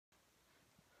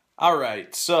All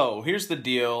right, so here's the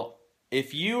deal.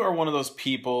 If you are one of those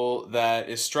people that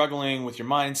is struggling with your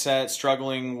mindset,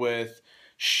 struggling with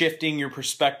shifting your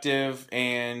perspective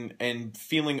and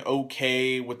feeling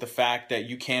okay with the fact that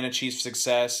you can achieve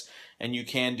success and you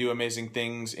can do amazing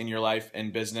things in your life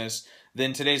and business,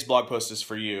 then today's blog post is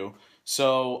for you.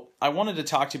 So, I wanted to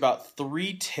talk to you about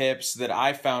 3 tips that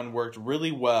I found worked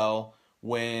really well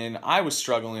when I was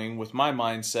struggling with my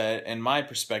mindset and my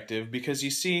perspective because you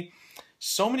see,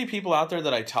 so many people out there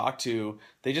that I talk to,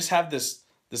 they just have this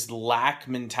lack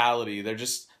mentality. They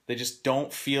just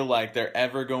don't feel like they're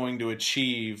ever going to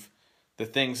achieve the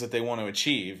things that they want to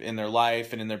achieve in their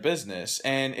life and in their business.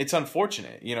 And it's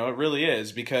unfortunate, it really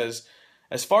is, because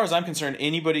as far as I'm concerned,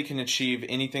 anybody can achieve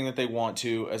anything that they want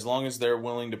to as long as they're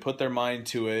willing to put their mind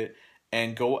to it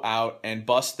and go out and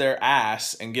bust their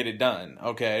ass and get it done,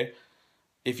 okay?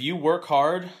 If you work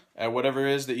hard at whatever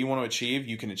it is that you want to achieve,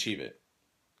 you can achieve it.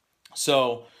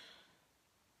 So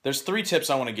there's 3 tips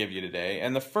I want to give you today.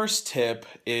 And the first tip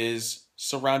is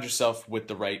surround yourself with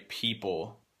the right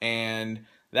people. And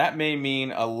that may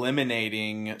mean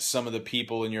eliminating some of the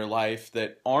people in your life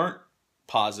that aren't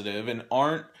positive and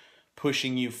aren't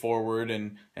pushing you forward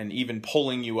and even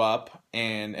pulling you up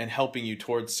and helping you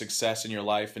towards success in your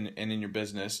life and in your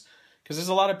business. Because there's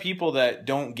a lot of people that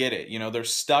don't get it. They're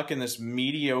stuck in this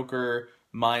mediocre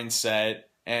mindset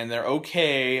and they're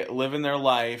okay living their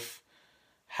life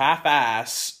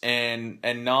half-ass and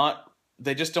not,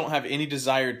 they just don't have any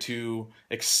desire to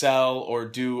excel or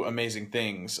do amazing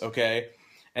things, okay?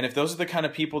 And if those are the kind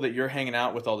of people that you're hanging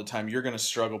out with all the time, you're going to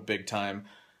struggle big time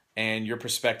and your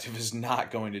perspective is not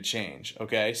going to change,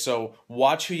 okay? So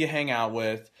watch who you hang out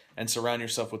with and surround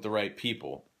yourself with the right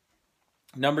people.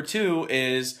 Number 2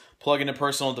 is plug into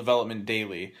personal development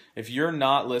daily. If you're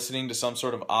not listening to some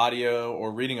sort of audio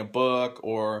or reading a book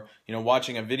or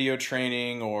watching a video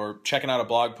training or checking out a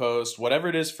blog post, whatever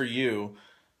it is for you,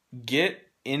 get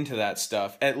into that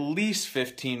stuff at least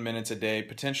 15 minutes a day,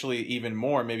 potentially even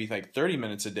more, maybe like 30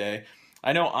 minutes a day.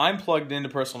 I know I'm plugged into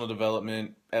personal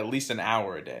development at least an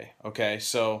hour a day, okay?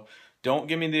 So don't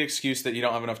give me the excuse that you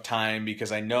don't have enough time,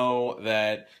 because I know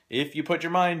that if you put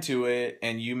your mind to it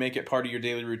and you make it part of your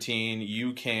daily routine,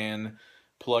 you can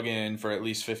plug in for at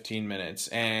least 15 minutes.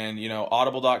 And,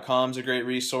 audible.com is a great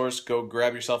resource. Go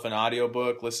grab yourself an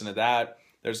audiobook, listen to that.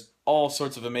 There's all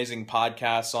sorts of amazing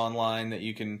podcasts online that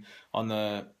you can on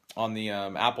the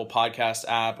Apple Podcast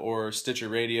app or Stitcher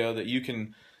Radio that you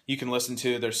can listen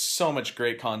to. There's so much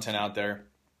great content out there.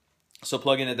 So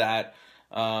plug into that.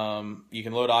 You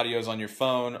can load audios on your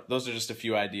phone. Those are just a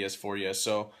few ideas for you.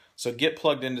 So get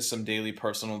plugged into some daily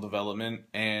personal development,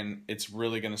 and it's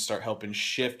really going to start helping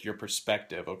shift your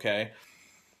perspective, okay?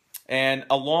 And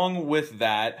along with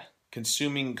that,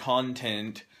 consuming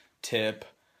content tip,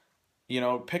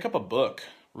 pick up a book,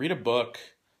 read a book,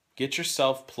 get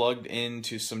yourself plugged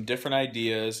into some different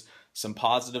ideas, some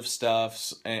positive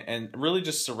stuff, and really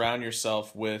just surround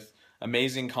yourself with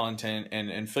amazing content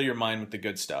and fill your mind with the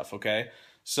good stuff, okay?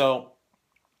 So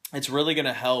it's really going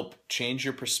to help change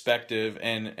your perspective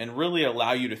and really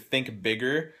allow you to think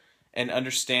bigger and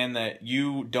understand that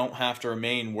you don't have to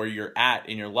remain where you're at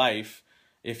in your life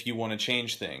if you want to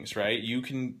change things, right? You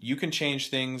can change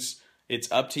things.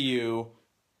 It's up to you.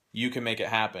 You can make it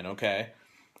happen, okay?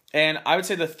 And I would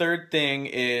say the third thing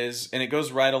is, and it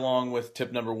goes right along with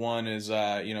tip number 1, is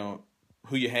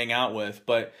who you hang out with,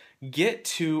 but get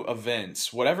to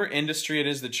events. Whatever industry it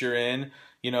is that you're in,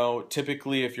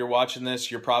 typically if you're watching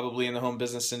this, you're probably in the home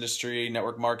business industry,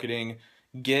 network marketing.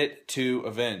 Get to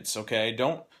events, okay?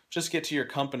 Don't just get to your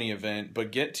company event,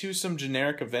 but get to some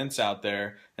generic events out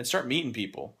there and start meeting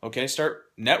people, okay? Start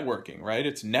networking, right?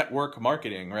 It's network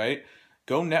marketing, right?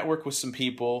 Go network with some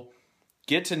people,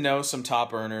 get to know some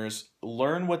top earners,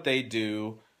 learn what they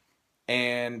do,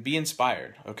 and be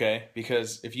inspired, okay?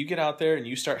 Because if you get out there and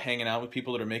you start hanging out with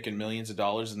people that are making millions of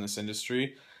dollars in this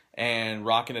industry and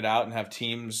rocking it out and have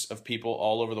teams of people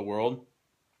all over the world,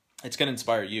 it's going to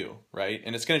inspire you, right?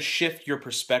 And it's going to shift your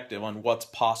perspective on what's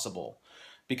possible.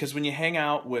 Because when you hang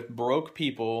out with broke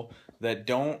people that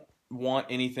don't want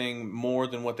anything more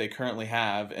than what they currently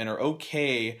have and are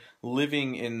okay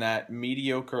living in that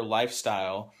mediocre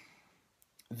lifestyle,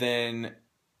 then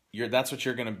that's what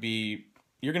you're going to be.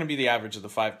 You're going to be the average of the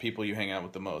 5 people you hang out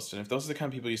with the most. And if those are the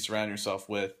kind of people you surround yourself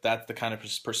with, that's the kind of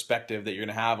perspective that you're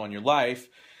going to have on your life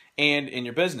and in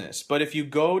your business. But if you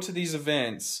go to these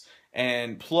events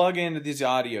and plug into these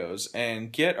audios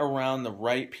and get around the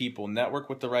right people, network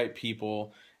with the right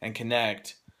people, and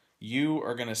connect, you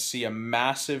are going to see a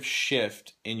massive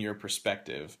shift in your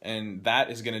perspective. And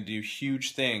that is going to do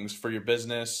huge things for your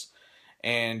business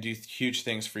and do huge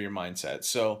things for your mindset.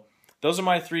 So those are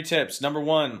my 3 tips. Number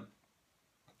 1,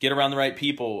 get around the right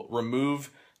people. Remove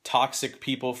toxic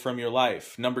people from your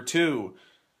life. Number 2,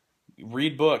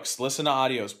 read books, listen to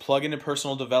audios, plug into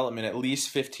personal development at least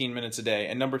 15 minutes a day.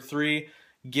 And number 3,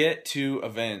 get to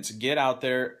events. Get out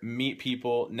there, meet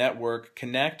people, network,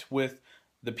 connect with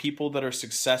the people that are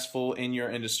successful in your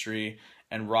industry,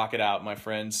 and rock it out, my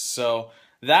friends. So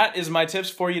that is my tips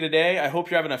for you today. I hope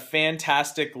you're having a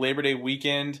fantastic Labor Day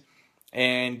weekend,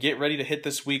 and get ready to hit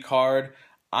this week hard.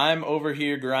 I'm over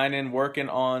here grinding, working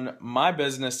on my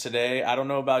business today. I don't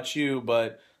know about you,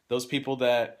 but those people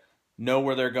that know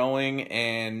where they're going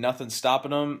and nothing's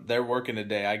stopping them, they're working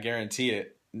today. I guarantee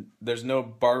it. There's no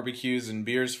barbecues and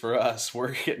beers for us.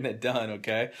 We're getting it done,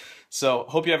 okay? So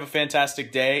hope you have a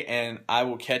fantastic day, and I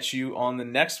will catch you on the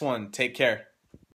next one. Take care.